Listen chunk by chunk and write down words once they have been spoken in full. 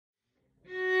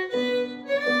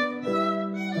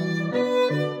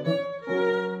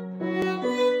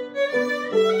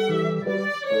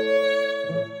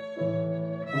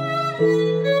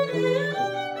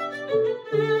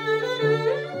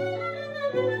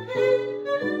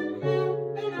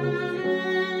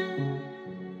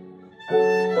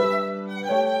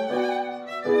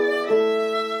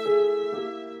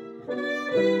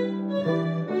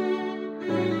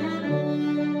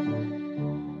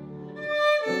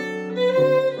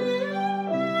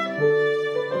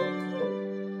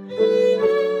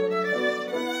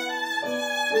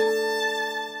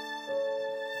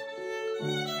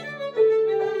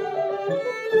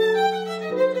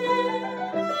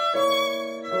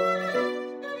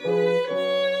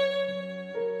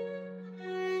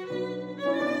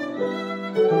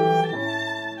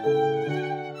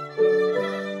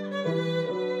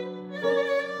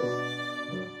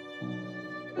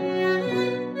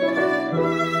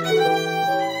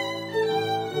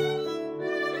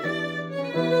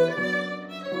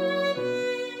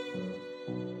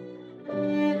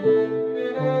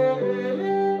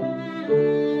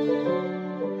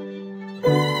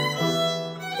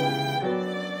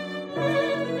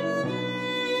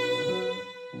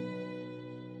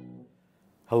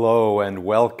Hello and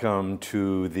welcome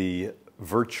to the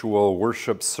virtual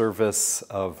worship service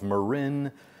of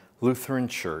Marin Lutheran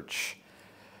Church.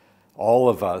 All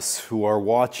of us who are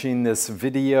watching this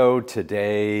video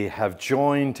today have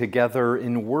joined together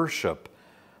in worship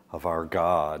of our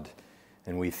God,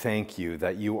 and we thank you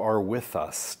that you are with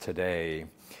us today.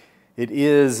 It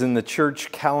is in the church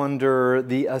calendar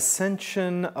the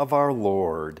Ascension of Our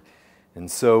Lord, and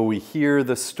so we hear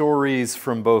the stories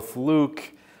from both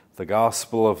Luke, the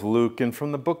Gospel of Luke, and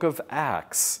from the book of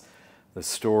Acts, the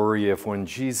story of when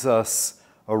Jesus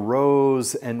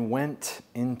arose and went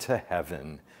into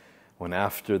heaven, when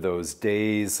after those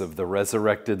days of the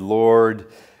resurrected Lord,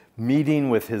 meeting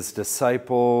with his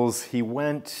disciples, he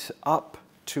went up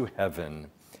to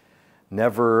heaven,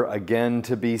 never again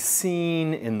to be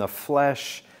seen in the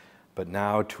flesh, but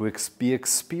now to be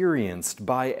experienced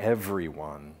by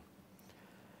everyone.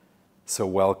 So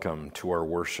welcome to our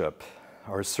worship.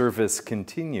 Our service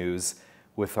continues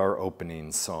with our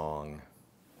opening song.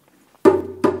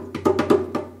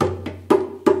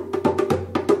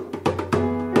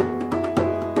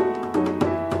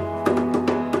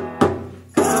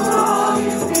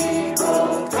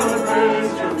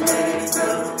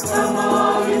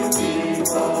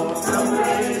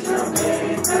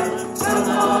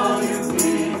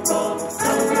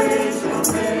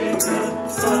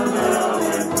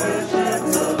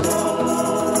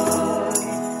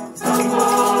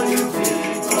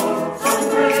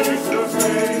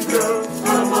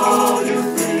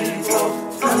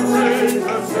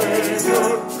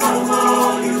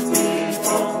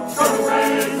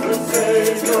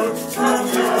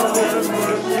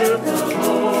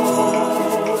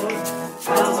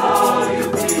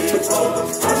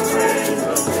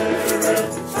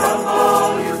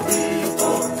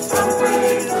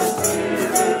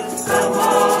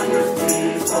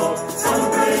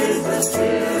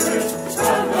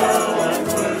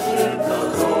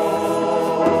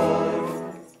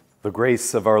 The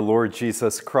grace of our Lord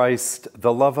Jesus Christ,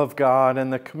 the love of God,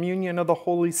 and the communion of the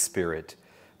Holy Spirit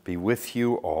be with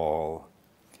you all,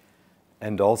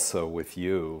 and also with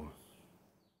you.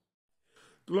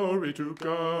 Glory to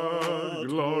God,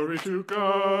 glory to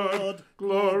God,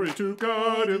 glory to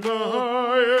God in the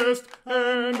highest,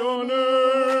 and on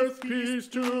earth peace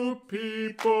to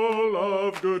people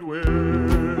of good will.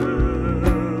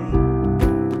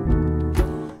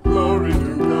 Glory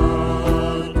to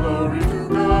God, glory to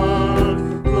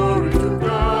God, glory to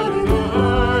God in the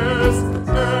highest,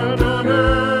 and on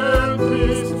earth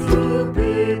peace to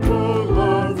people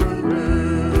of good will.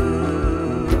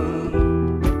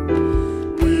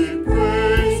 We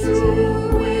praise you,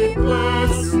 we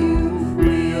bless you,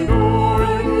 we adore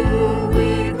you, we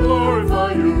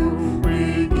glorify you, we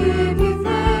give you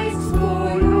thanks for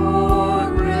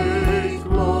your great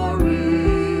glory.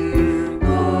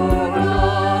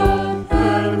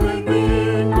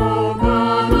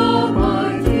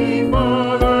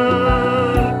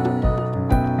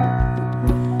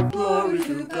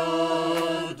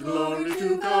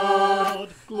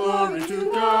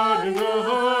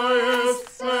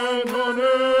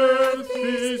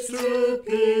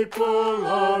 People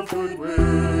of good will.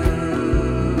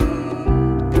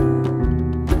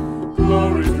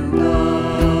 Glory to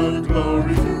God,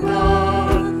 glory to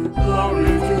God,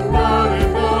 glory to God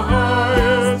in the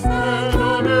highest, and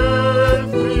on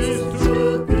earth peace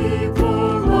to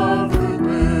people of good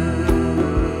will.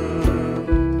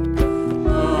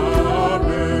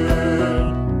 Amen.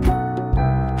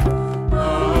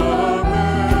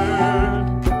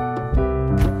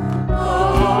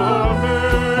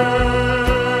 Amen.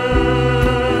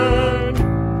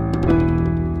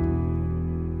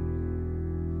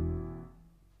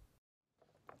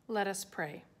 Let us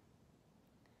pray.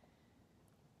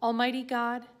 Almighty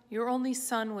God, your only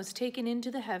Son was taken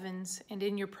into the heavens and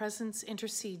in your presence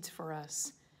intercedes for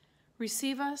us.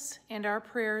 Receive us and our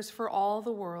prayers for all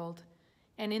the world,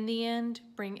 and in the end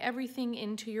bring everything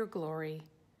into your glory.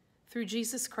 Through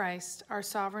Jesus Christ, our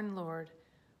sovereign Lord,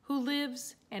 who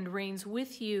lives and reigns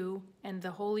with you and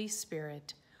the Holy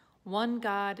Spirit, one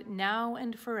God, now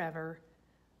and forever.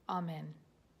 Amen.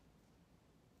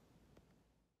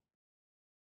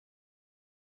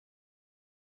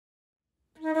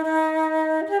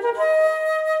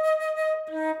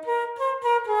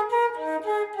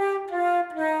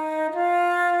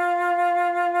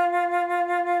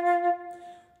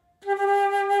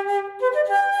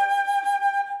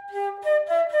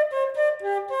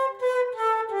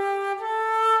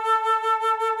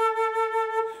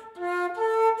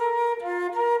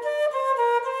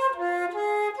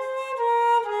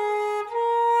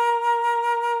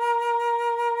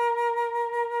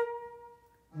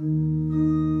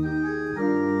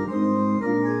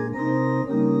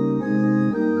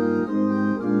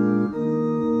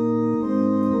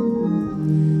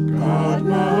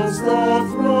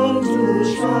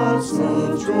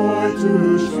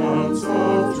 to shouts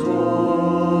of joy.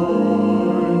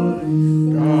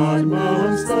 God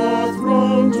mounts the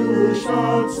throne to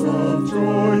shouts of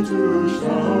joy, to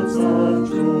shouts of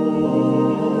joy.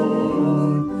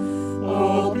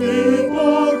 All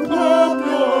people clap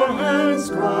your hands,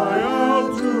 cry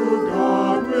out to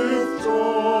God with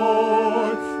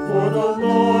joy. For the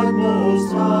Lord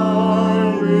Most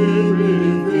High we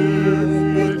revere,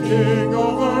 the King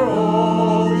over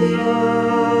all the earth.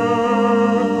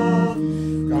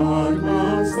 God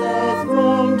mounts the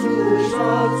throne to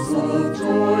shouts of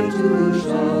joy, to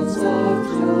shouts of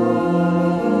joy.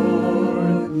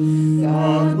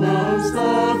 God mounts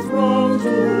the throne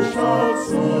to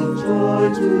shouts of joy,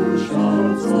 to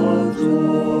shouts of joy.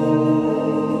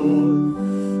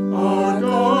 Our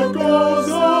God goes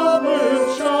up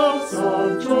with shouts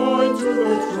of joy to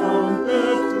the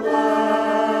trumpet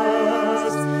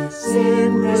blast.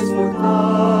 Sing praise for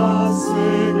God,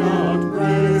 sing out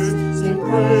praise, sing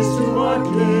praise to our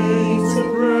King,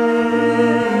 sing praise.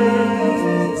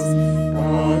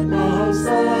 God mounts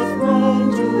the throne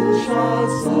to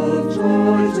shouts of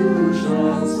joy, to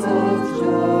shouts of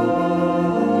joy.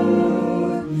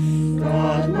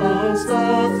 God mounts the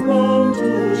throne to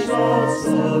shouts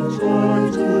of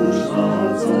joy, to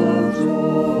shouts of joy.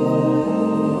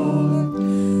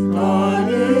 God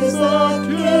is the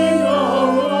King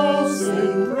of all,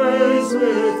 sing praise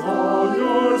with all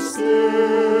your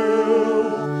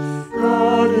skill.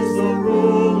 God is the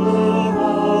ruler of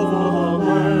all the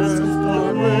lands,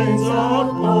 God reigns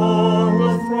upon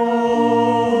the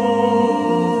throne.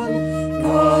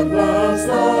 God mounts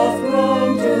the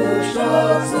throne to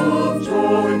shouts of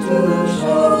joy, to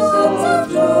shouts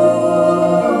of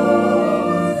joy.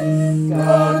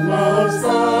 God mounts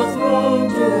the throne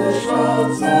to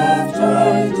shouts of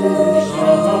joy, to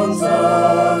shouts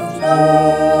of joy.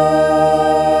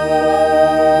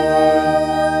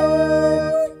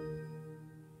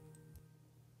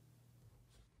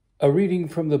 A reading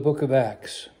from the book of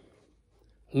Acts.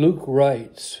 Luke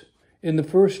writes, "In the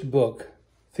first book,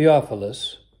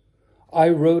 Theophilus, I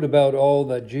wrote about all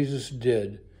that Jesus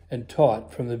did and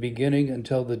taught from the beginning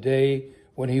until the day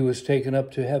when he was taken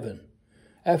up to heaven,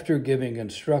 after giving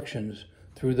instructions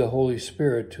through the Holy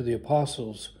Spirit to the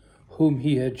apostles whom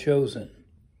he had chosen.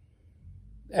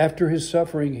 After his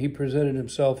suffering, he presented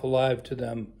himself alive to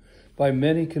them by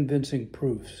many convincing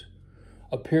proofs,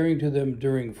 appearing to them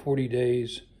during 40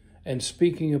 days and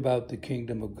speaking about the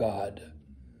kingdom of God.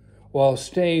 While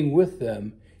staying with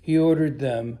them, he ordered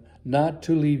them not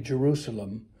to leave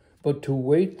Jerusalem, but to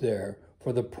wait there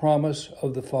for the promise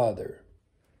of the Father.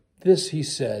 This, he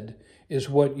said, is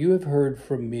what you have heard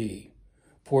from me.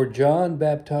 For John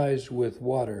baptized with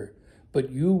water, but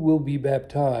you will be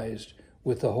baptized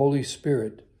with the Holy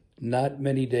Spirit not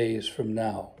many days from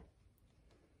now."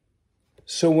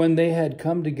 So when they had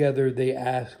come together, they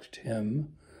asked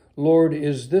him, "Lord,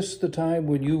 is this the time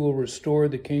when you will restore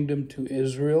the kingdom to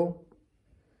Israel?"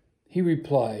 He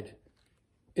replied,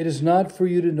 "It is not for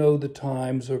you to know the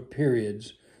times or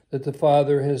periods that the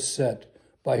Father has set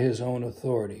by his own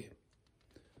authority.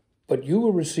 But you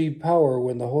will receive power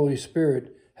when the Holy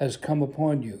Spirit has come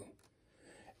upon you,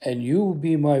 and you will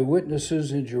be my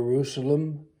witnesses in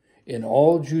Jerusalem, in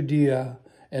all Judea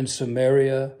and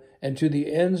Samaria, and to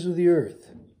the ends of the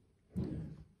earth."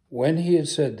 When he had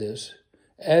said this,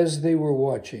 as they were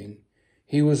watching,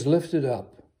 he was lifted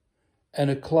up, and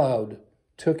a cloud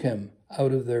took him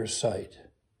out of their sight.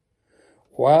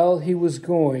 While he was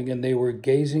going and they were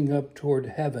gazing up toward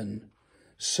heaven,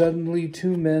 suddenly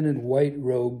 2 men in white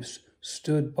robes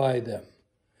stood by them.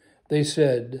 They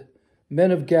said,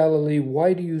 "Men of Galilee,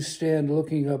 why do you stand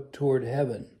looking up toward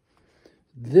heaven?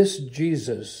 This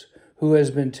Jesus, who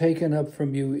has been taken up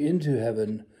from you into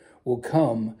heaven, will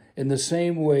come in the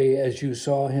same way as you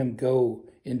saw him go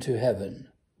into heaven."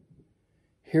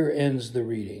 Here ends the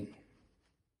reading.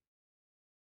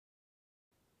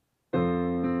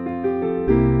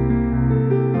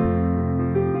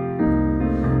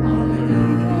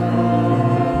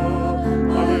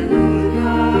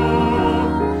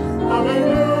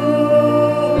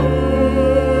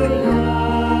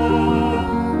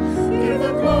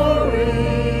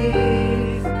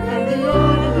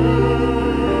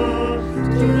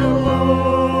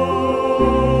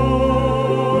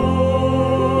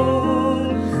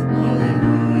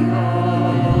 Hallelujah.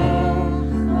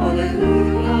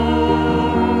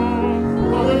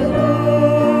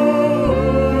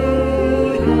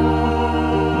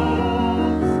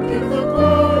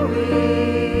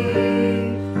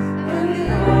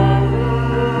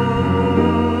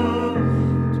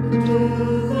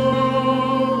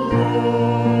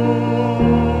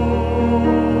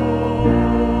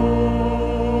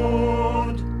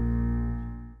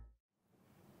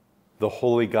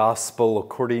 Holy Gospel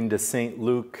according to St.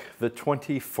 Luke, the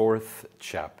 24th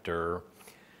chapter.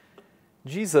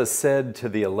 Jesus said to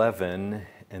the 11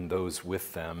 and those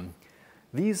with them,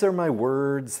 "These are my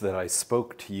words that I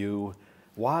spoke to you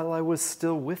while I was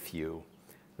still with you,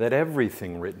 that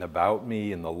everything written about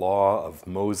me in the law of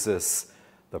Moses,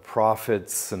 the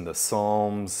prophets, and the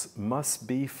Psalms must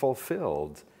be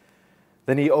fulfilled."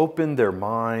 Then he opened their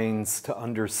minds to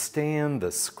understand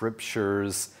the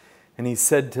Scriptures, and he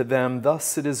said to them,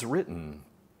 "Thus it is written,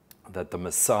 that the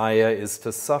Messiah is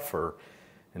to suffer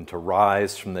and to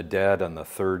rise from the dead on the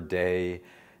third day,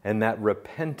 and that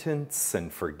repentance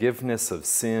and forgiveness of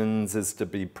sins is to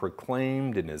be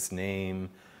proclaimed in his name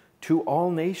to all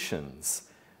nations,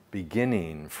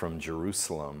 beginning from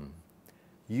Jerusalem.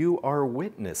 You are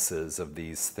witnesses of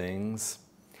these things.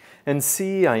 And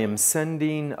see, I am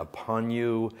sending upon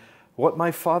you what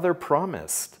my Father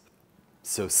promised.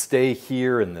 So stay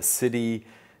here in the city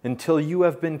until you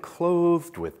have been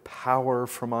clothed with power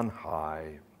from on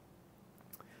high."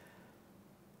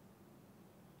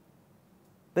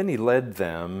 Then he led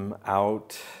them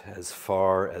out as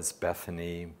far as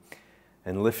Bethany,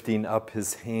 and lifting up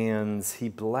his hands, he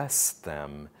blessed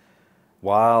them.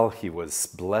 While he was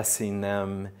blessing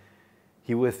them,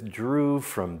 he withdrew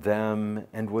from them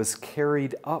and was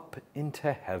carried up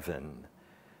into heaven,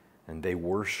 and they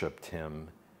worshiped him.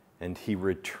 And he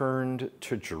returned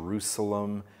to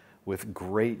Jerusalem with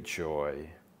great joy.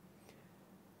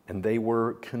 And they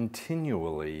were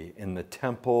continually in the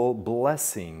temple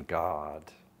blessing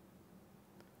God.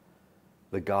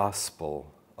 The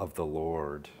Gospel of the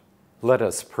Lord. Let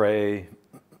us pray.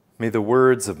 May the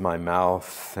words of my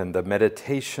mouth and the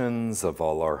meditations of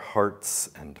all our hearts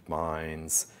and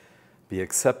minds be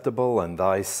acceptable in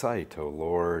thy sight, O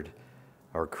Lord,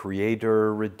 our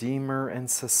Creator, Redeemer, and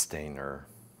Sustainer.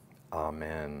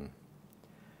 Amen.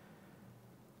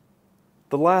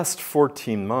 The last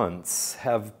 14 months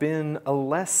have been a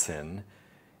lesson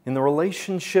in the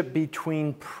relationship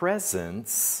between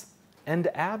presence and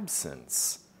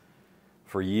absence.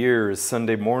 For years,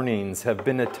 Sunday mornings have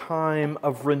been a time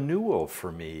of renewal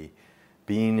for me,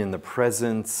 being in the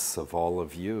presence of all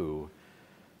of you.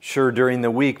 Sure, during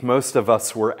the week, most of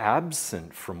us were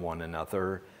absent from one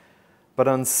another, but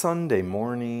on Sunday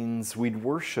mornings, we'd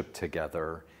worship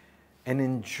together and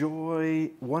enjoy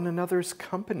one another's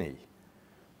company,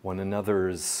 one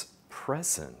another's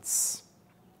presence.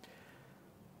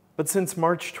 But since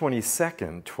March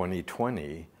 22nd,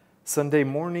 2020, Sunday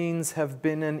mornings have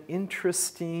been an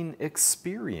interesting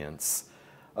experience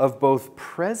of both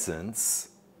presence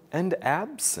and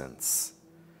absence.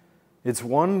 It's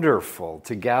wonderful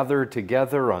to gather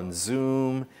together on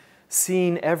Zoom,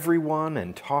 seeing everyone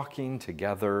and talking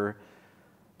together.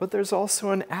 But there's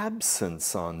also an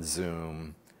absence on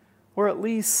Zoom, or at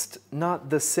least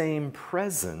not the same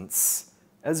presence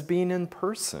as being in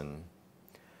person.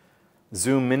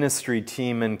 Zoom ministry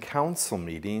team and council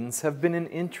meetings have been an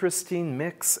interesting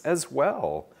mix as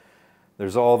well.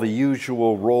 There's all the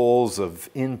usual roles of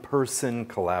in-person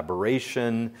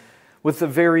collaboration with the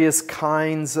various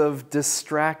kinds of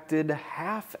distracted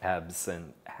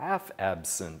half-absence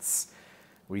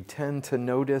we tend to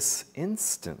notice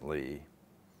instantly.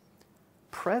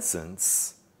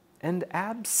 Presence and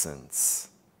absence.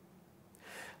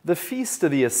 The Feast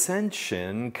of the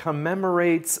Ascension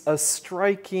commemorates a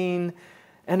striking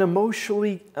and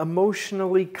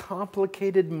emotionally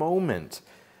complicated moment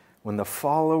when the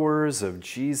followers of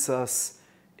Jesus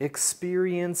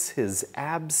experience his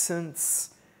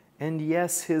absence and,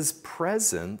 yes, his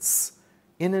presence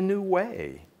in a new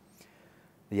way.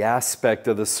 The aspect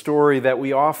of the story that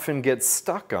we often get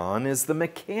stuck on is the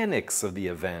mechanics of the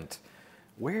event.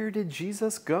 Where did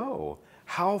Jesus go?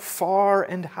 How far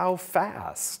and how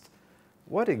fast?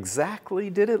 What exactly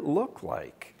did it look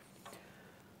like?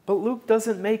 But Luke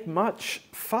doesn't make much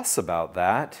fuss about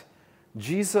that.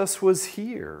 Jesus was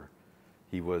here.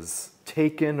 He was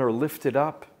taken or lifted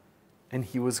up, and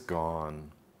he was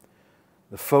gone.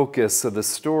 The focus of the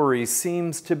story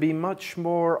seems to be much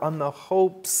more on the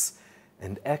hopes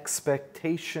and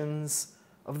expectations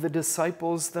of the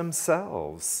disciples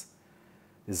themselves.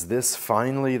 Is this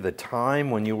finally the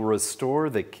time when you will restore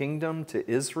the kingdom to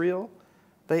Israel?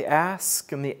 They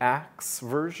ask in the Acts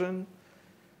version.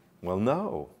 Well,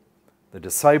 no. The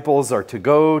disciples are to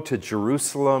go to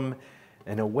Jerusalem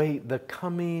and await the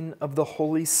coming of the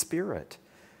Holy Spirit.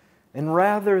 And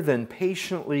rather than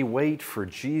patiently wait for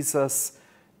Jesus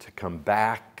to come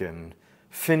back and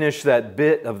finish that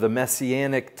bit of the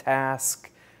messianic task,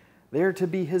 they are to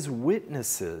be his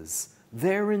witnesses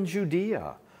there in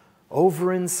Judea,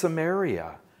 over in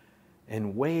Samaria,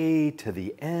 and way to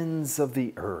the ends of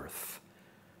the earth.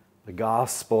 The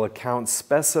gospel account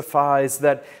specifies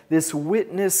that this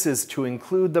witness is to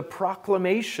include the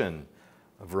proclamation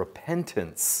of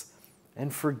repentance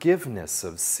and forgiveness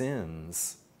of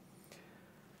sins.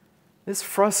 This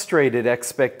frustrated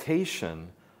expectation,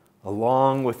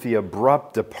 along with the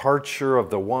abrupt departure of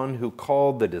the one who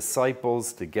called the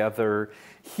disciples together,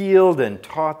 healed and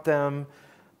taught them,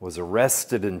 was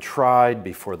arrested and tried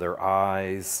before their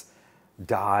eyes,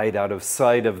 died out of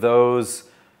sight of those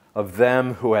of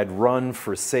them who had run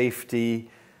for safety,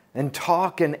 and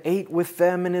talked and ate with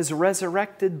them in his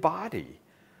resurrected body,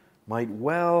 might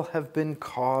well have been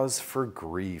cause for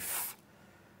grief.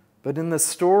 But in the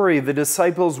story, the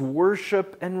disciples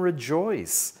worship and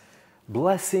rejoice,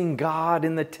 blessing God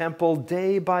in the temple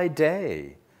day by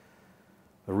day.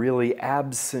 The really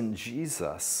absent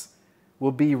Jesus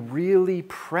will be really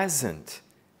present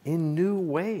in new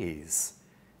ways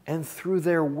and through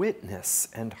their witness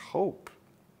and hope.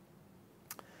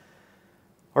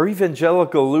 Our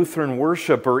Evangelical Lutheran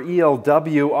Worship, or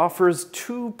ELW, offers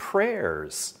two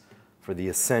prayers for the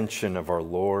Ascension of our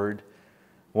Lord.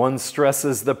 One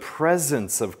stresses the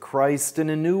presence of Christ in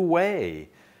a new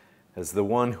way as the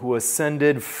one who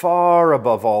ascended far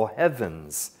above all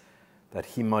heavens, that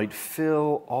he might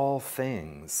fill all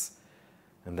things,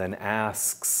 and then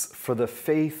asks for the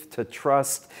faith to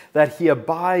trust that he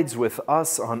abides with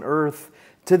us on earth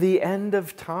to the end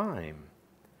of time.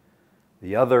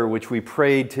 The other, which we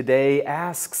prayed today,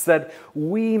 asks that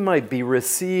we might be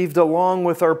received along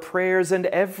with our prayers and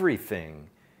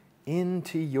everything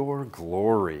into your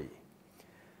glory.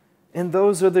 And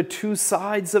those are the two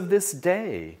sides of this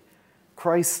day: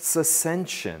 Christ's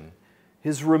ascension,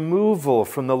 his removal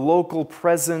from the local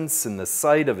presence in the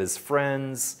sight of his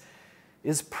friends,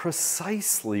 is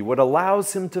precisely what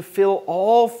allows him to fill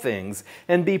all things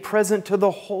and be present to the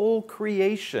whole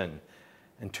creation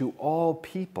and to all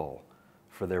people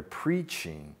for their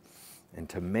preaching and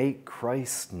to make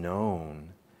Christ known.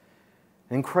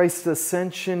 And Christ's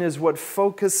ascension is what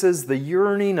focuses the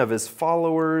yearning of his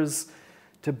followers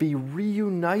to be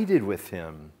reunited with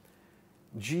him.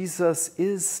 Jesus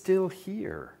is still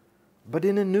here, but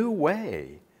in a new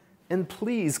way. And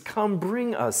please come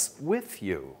bring us with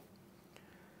you.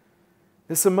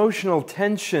 This emotional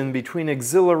tension between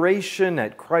exhilaration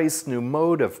at Christ's new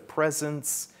mode of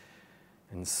presence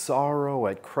and sorrow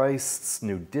at Christ's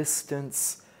new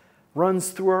distance runs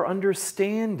through our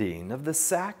understanding of the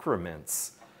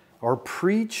sacraments, our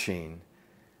preaching,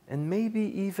 and maybe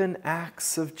even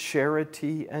acts of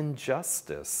charity and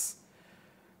justice.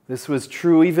 This was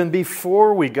true even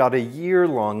before we got a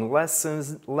year-long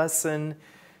lesson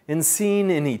in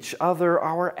seeing in each other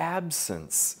our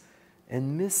absence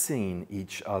and missing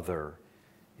each other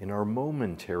in our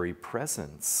momentary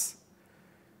presence.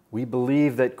 We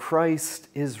believe that Christ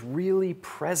is really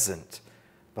present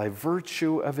by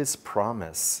virtue of his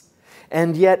promise.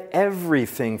 And yet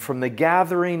everything from the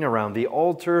gathering around the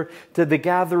altar to the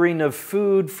gathering of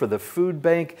food for the food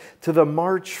bank to the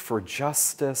march for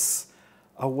justice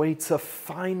awaits a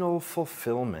final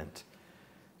fulfillment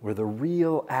where the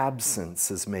real absence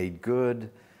is made good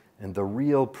and the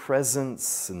real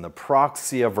presence in the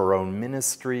proxy of our own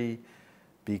ministry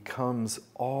becomes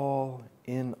all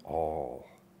in all.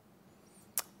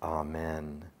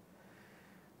 Amen.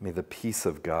 May the peace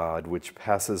of God, which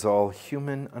passes all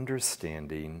human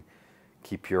understanding,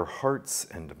 keep your hearts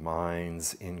and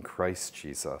minds in Christ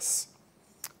Jesus.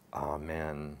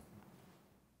 Amen.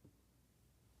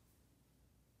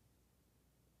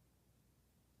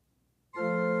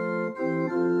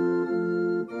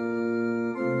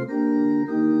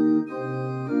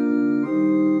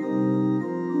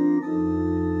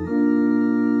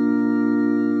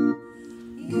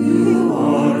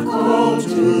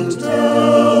 To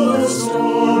tell the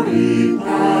story,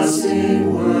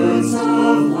 passing words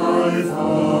of life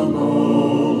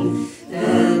alone,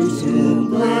 and to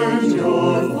blend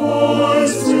your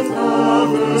voice with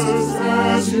others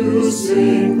as you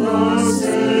sing the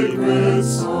sacred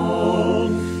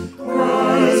song.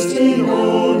 Christ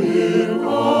alone in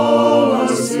all our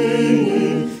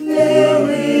singing,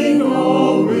 filling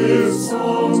all with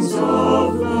songs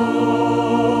of love.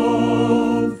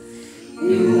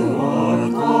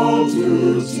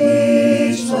 To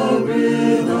teach the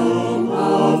rhythm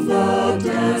of the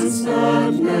dance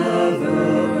that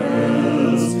never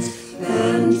ends,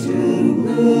 and to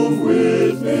move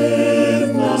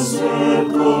within the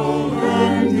circle,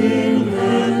 hand in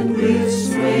hand with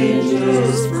strangers.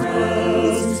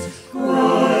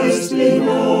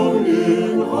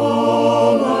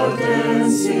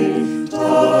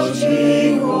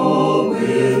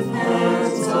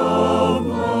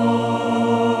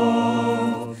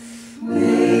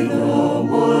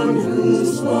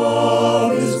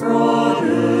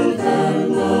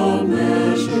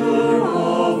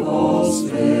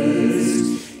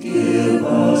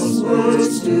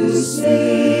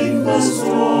 the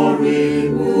story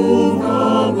move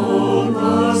among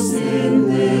us in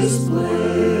this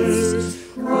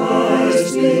place.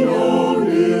 Christ be known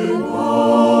in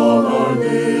all our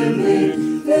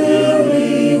living,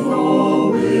 filling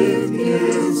all with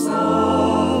gifts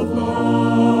of love.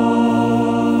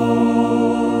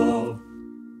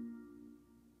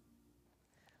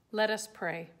 Let us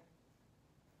pray.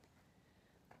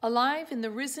 Alive in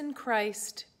the risen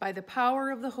Christ, by the power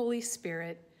of the Holy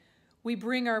Spirit, we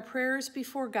bring our prayers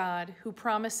before God, who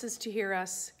promises to hear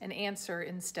us and answer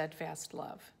in steadfast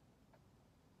love.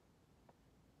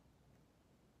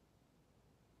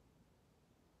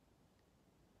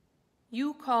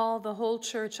 You call the whole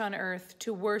church on earth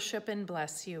to worship and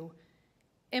bless you.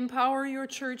 Empower your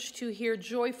church to hear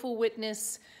joyful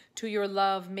witness to your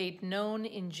love made known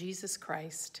in Jesus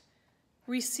Christ.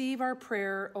 Receive our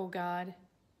prayer, O God.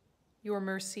 Your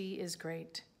mercy is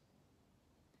great.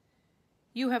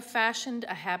 You have fashioned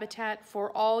a habitat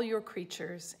for all your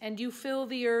creatures, and you fill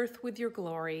the earth with your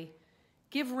glory.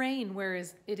 Give rain where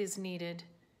it is needed,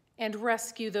 and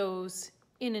rescue those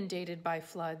inundated by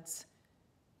floods.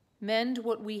 Mend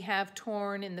what we have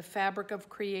torn in the fabric of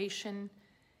creation,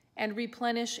 and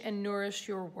replenish and nourish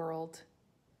your world.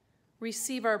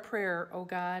 Receive our prayer, O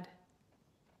God.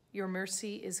 Your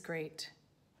mercy is great.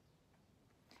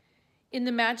 In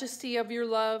the majesty of your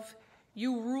love,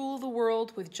 you rule the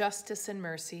world with justice and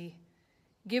mercy.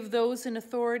 Give those in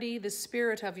authority the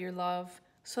spirit of your love,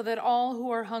 so that all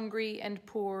who are hungry and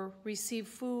poor receive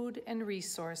food and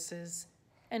resources,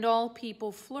 and all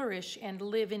people flourish and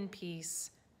live in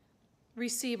peace.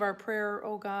 Receive our prayer,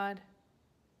 O God.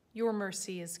 Your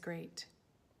mercy is great.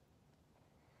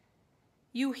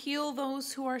 You heal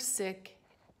those who are sick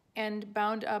and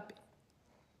bind up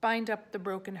the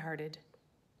brokenhearted.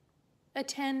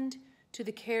 Attend to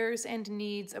the cares and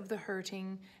needs of the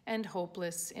hurting and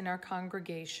hopeless in our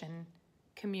congregation,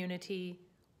 community,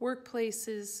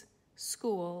 workplaces,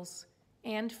 schools,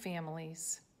 and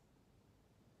families.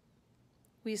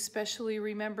 We especially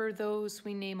remember those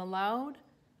we name aloud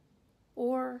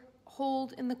or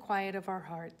hold in the quiet of our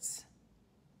hearts.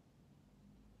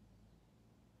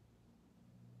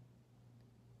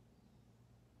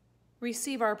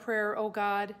 Receive our prayer, O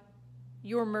God.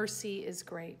 Your mercy is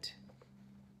great.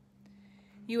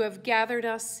 You have gathered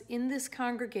us in this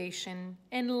congregation,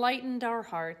 enlightened our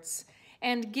hearts,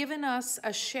 and given us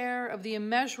a share of the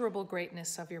immeasurable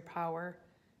greatness of your power.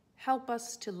 Help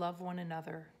us to love one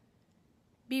another.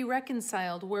 Be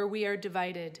reconciled where we are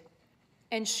divided,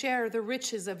 and share the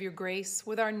riches of your grace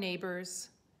with our neighbors.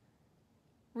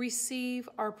 Receive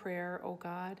our prayer, O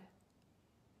God.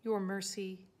 Your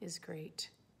mercy is great.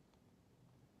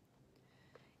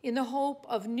 In the hope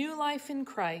of new life in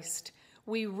Christ,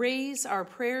 we raise our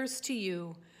prayers to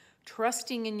you,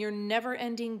 trusting in your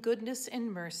never-ending goodness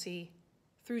and mercy,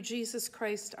 through Jesus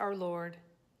Christ our Lord.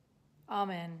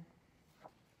 Amen.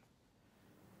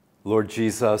 Lord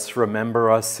Jesus,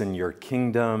 remember us in your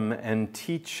kingdom and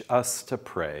teach us to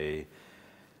pray.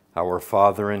 Our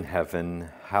Father in heaven,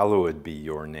 hallowed be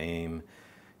your name.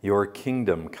 Your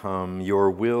kingdom come,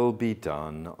 your will be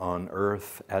done on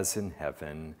earth as in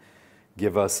heaven.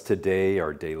 Give us today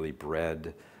our daily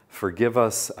bread. Forgive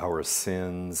us our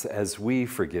sins as we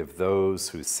forgive those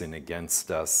who sin against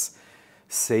us.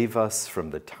 Save us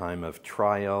from the time of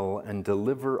trial and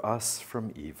deliver us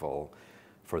from evil.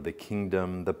 For the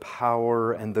kingdom, the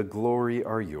power, and the glory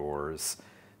are yours,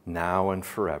 now and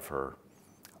forever.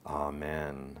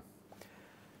 Amen.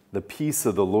 The peace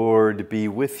of the Lord be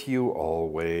with you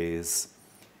always,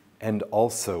 and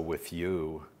also with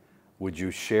you. Would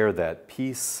you share that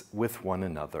peace with one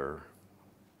another?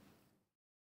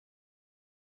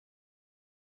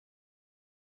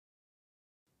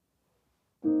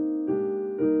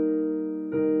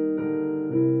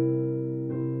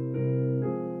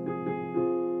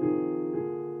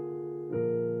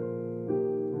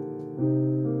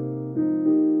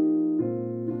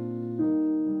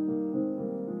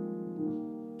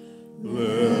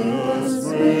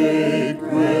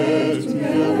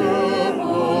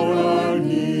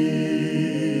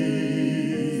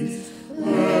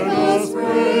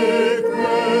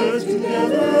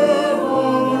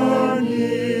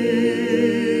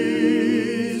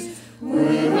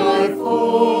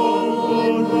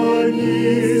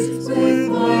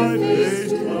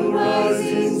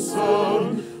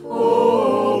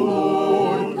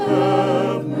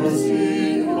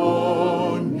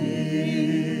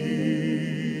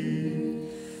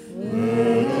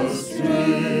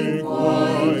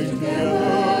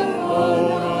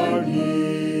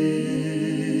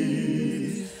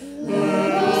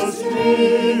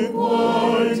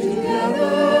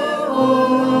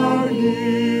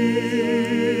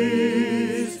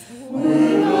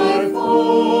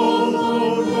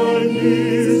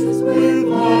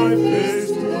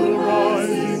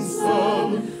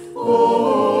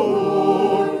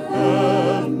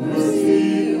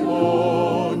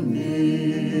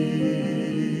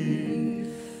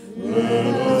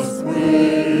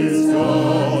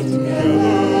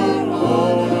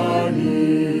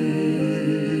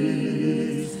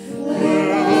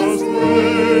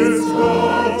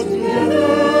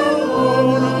 together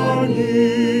on our knees.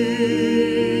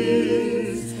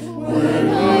 When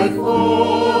I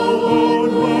fall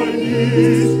on my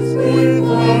knees, with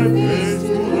my face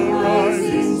to the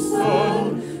rising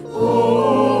sun,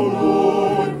 oh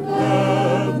Lord,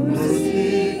 have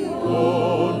mercy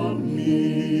on me.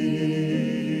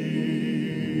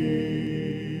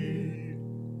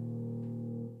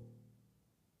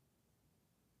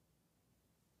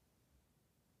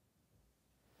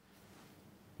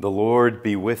 The Lord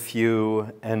be with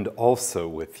you and also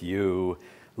with you.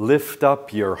 Lift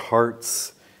up your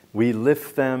hearts. We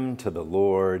lift them to the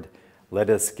Lord.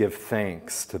 Let us give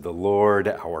thanks to the Lord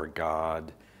our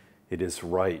God. It is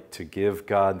right to give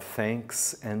God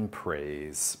thanks and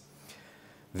praise.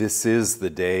 This is the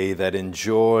day that in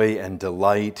joy and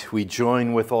delight we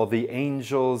join with all the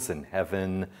angels in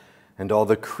heaven and all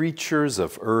the creatures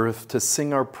of earth to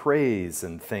sing our praise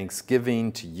and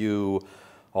thanksgiving to you,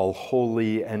 all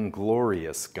holy and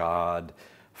glorious God.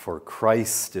 For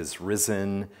Christ is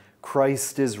risen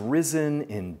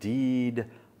indeed.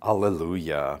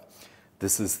 Alleluia.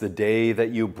 This is the day that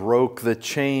you broke the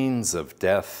chains of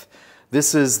death.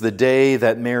 This is the day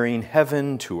that, marrying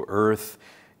heaven to earth,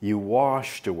 you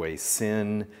washed away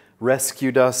sin,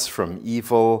 rescued us from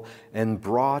evil, and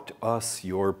brought us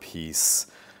your peace.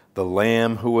 The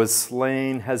Lamb who was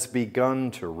slain has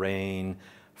begun to reign,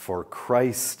 for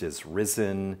Christ is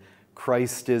risen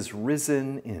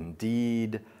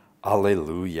indeed.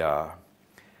 Alleluia.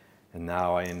 And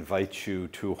now I invite you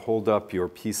to hold up your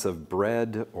piece of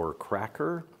bread or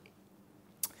cracker.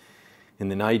 In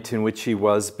the night in which he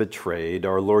was betrayed,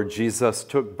 our Lord Jesus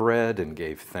took bread and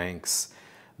gave thanks,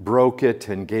 broke it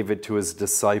and gave it to his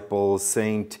disciples,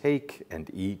 saying, "Take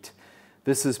and eat.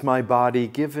 This is my body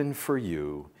given for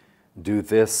you. Do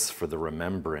this for the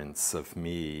remembrance of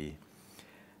me."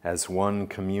 As one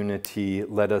community,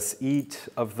 let us eat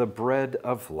of the bread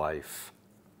of life.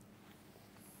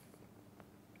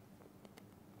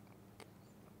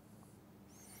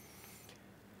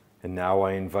 And now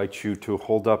I invite you to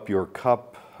hold up your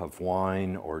cup of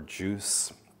wine or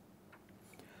juice.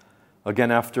 Again,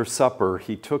 after supper,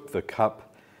 he took the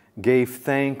cup, gave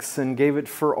thanks, and gave it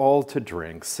for all to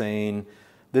drink, saying,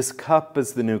 "This cup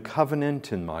is the new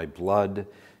covenant in my blood,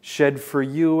 shed for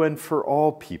you and for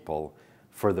all people,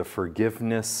 for the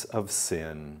forgiveness of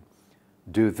sin.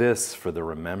 Do this for the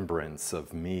remembrance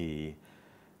of me."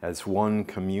 As one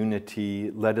community,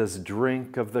 let us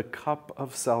drink of the cup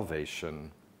of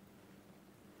salvation.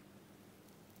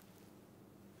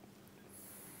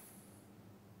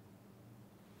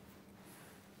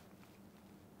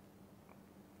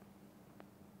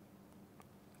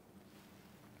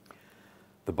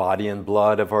 The body and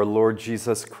blood of our Lord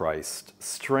Jesus Christ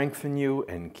strengthen you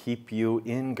and keep you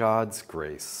in God's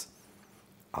grace.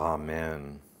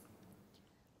 Amen.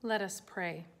 Let us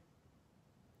pray.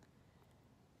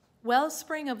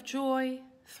 Wellspring of joy,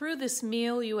 through this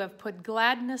meal you have put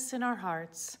gladness in our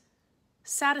hearts.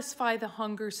 Satisfy the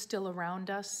hunger still around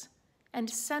us, and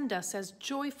send us as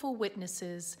joyful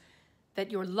witnesses,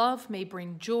 that your love may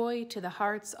bring joy to the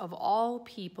hearts of all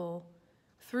people.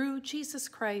 Through Jesus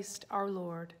Christ our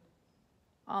Lord.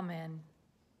 Amen.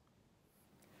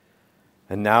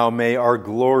 And now may our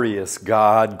glorious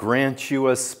God grant you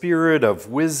a spirit of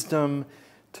wisdom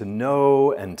to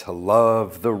know and to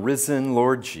love the risen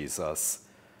Lord Jesus,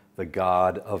 the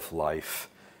God of life,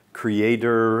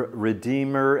 Creator,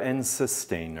 Redeemer, and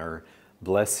Sustainer.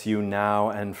 Bless you now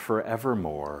and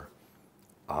forevermore.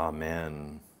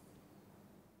 Amen.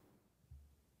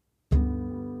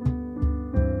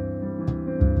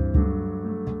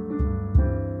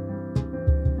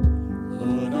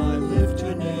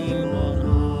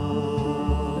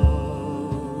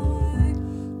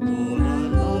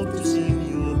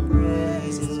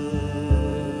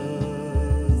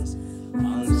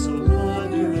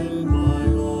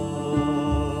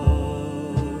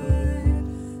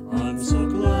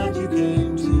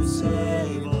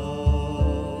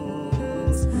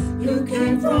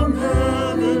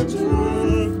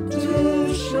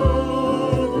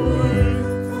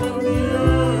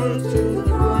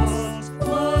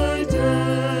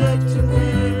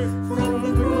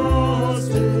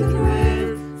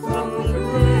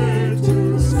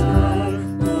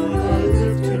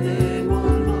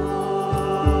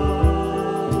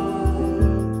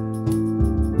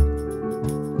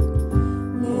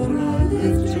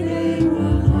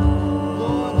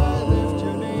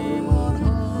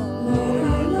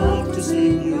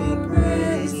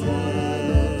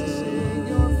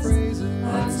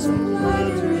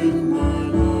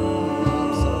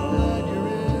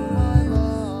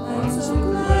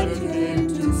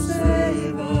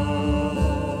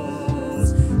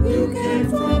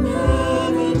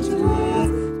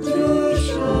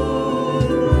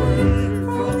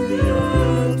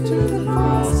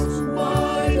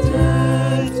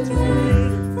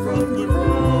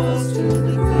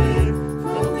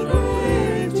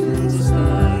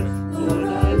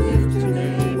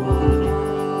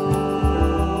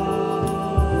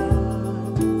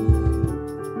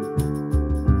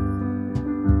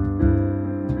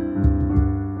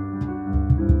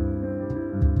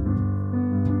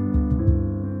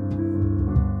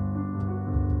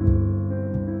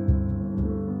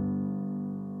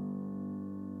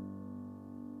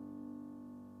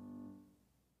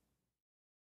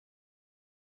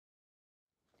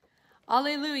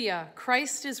 Alleluia,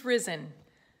 Christ is risen.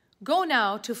 Go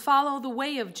now to follow the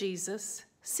way of Jesus.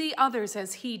 See others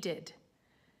as he did.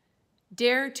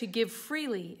 Dare to give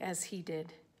freely as he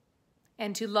did,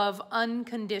 and to love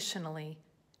unconditionally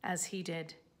as he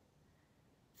did.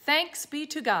 Thanks be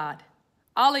to God.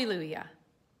 Alleluia.